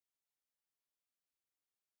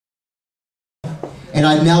And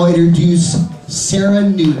I now introduce Sarah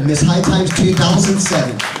Newton, Miss High Times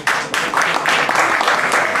 2007.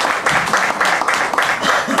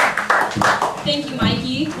 Thank you,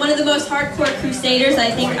 Mikey. One of the most hardcore crusaders I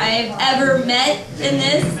think I've ever met in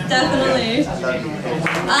this, definitely.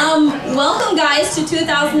 Welcome, guys, to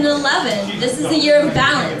 2011. This is the year of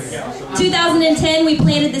balance. 2010, we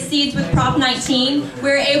planted the seeds with Prop 19. We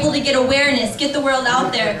were able to get awareness, get the world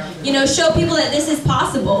out there, you know, show people that this is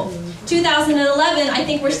possible. 2011, I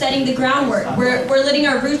think we're setting the groundwork. We're letting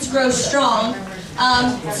our roots grow strong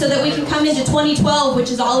so that we can come into 2012, which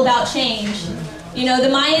is all about change. You know, the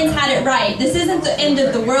Mayans had it right. This isn't the end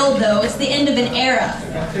of the world, though. It's the end of an era.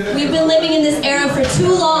 We've been living in this era for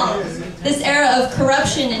too long. This era of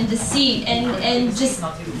corruption and deceit and just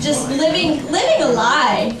living a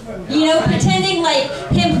lie. You know, pretending like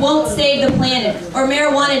hemp won't save the planet or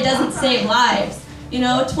marijuana doesn't save lives. You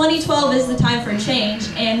know, 2012 is the time for change,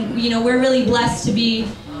 and you know, we're really blessed to be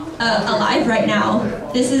alive right now.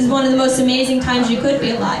 This is one of the most amazing times you could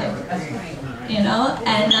be alive. You know,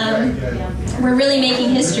 and we're really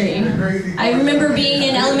making history. I remember being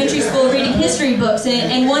in elementary school reading history books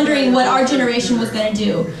and wondering what our generation was going to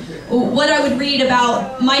do. What I would read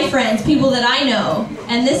about my friends, people that I know,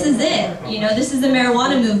 and this is it. You know, this is the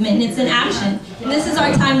marijuana movement, and it's in action. And this is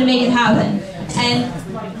our time to make it happen. And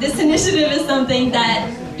this initiative is something that,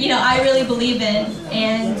 you know, I really believe in,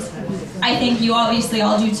 and I think you obviously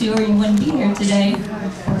all do too, or you wouldn't be here today.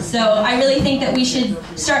 So I really think that we should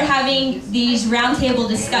start having these roundtable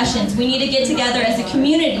discussions. We need to get together as a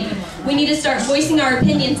community. We need to start voicing our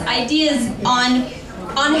opinions, ideas on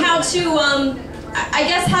how to, I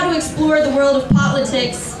guess, how to explore the world of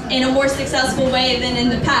politics in a more successful way than in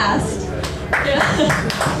the past. That's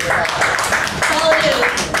all it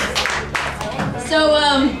is. So,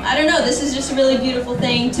 I don't know, this is just a really beautiful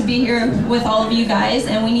thing to be here with all of you guys,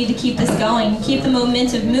 and we need to keep this going, keep the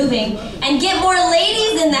momentum moving, and get more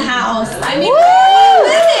ladies in the house. I mean,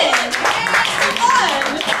 women! It's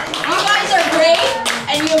fun! You guys are great,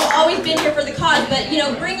 and you've always been here for the cause, but, you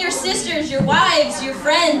know, bring your sisters, your wives, your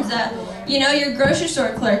friends, you know, your grocery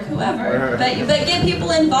store clerk, whoever. But get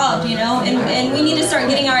people involved, you know, and we need to start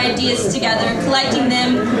getting our ideas together, collecting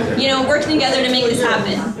them, you know, working together to make this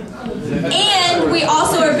happen. And we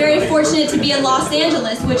also are very fortunate to be in Los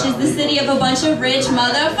Angeles, which is the city of a bunch of rich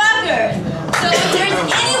motherfuckers. So if there's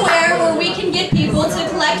anywhere where we can get people to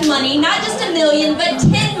collect money, not just $1 million, but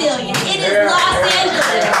 10 million, it is Los Angeles.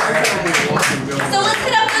 So let's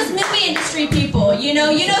hit up those movie industry people. You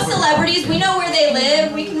know celebrities, we know where they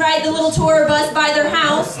live. We can ride the little tour bus by their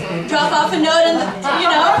house, drop off a note in the, you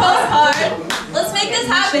know, postcard. Let's make this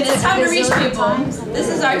happen. It's time to reach people. This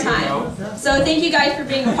is our time. So thank you guys for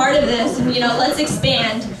being a part of this. And, you know, let's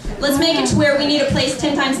expand. Let's make it to where we need a place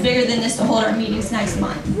 10 times bigger than this to hold our meetings next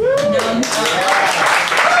month. You know?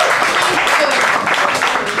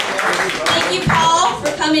 Thank you, Paul,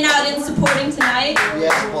 for coming out and supporting tonight.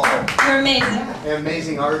 Yes, Paul. You're amazing.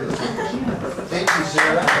 Amazing artist. Thank you,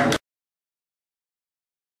 Sarah.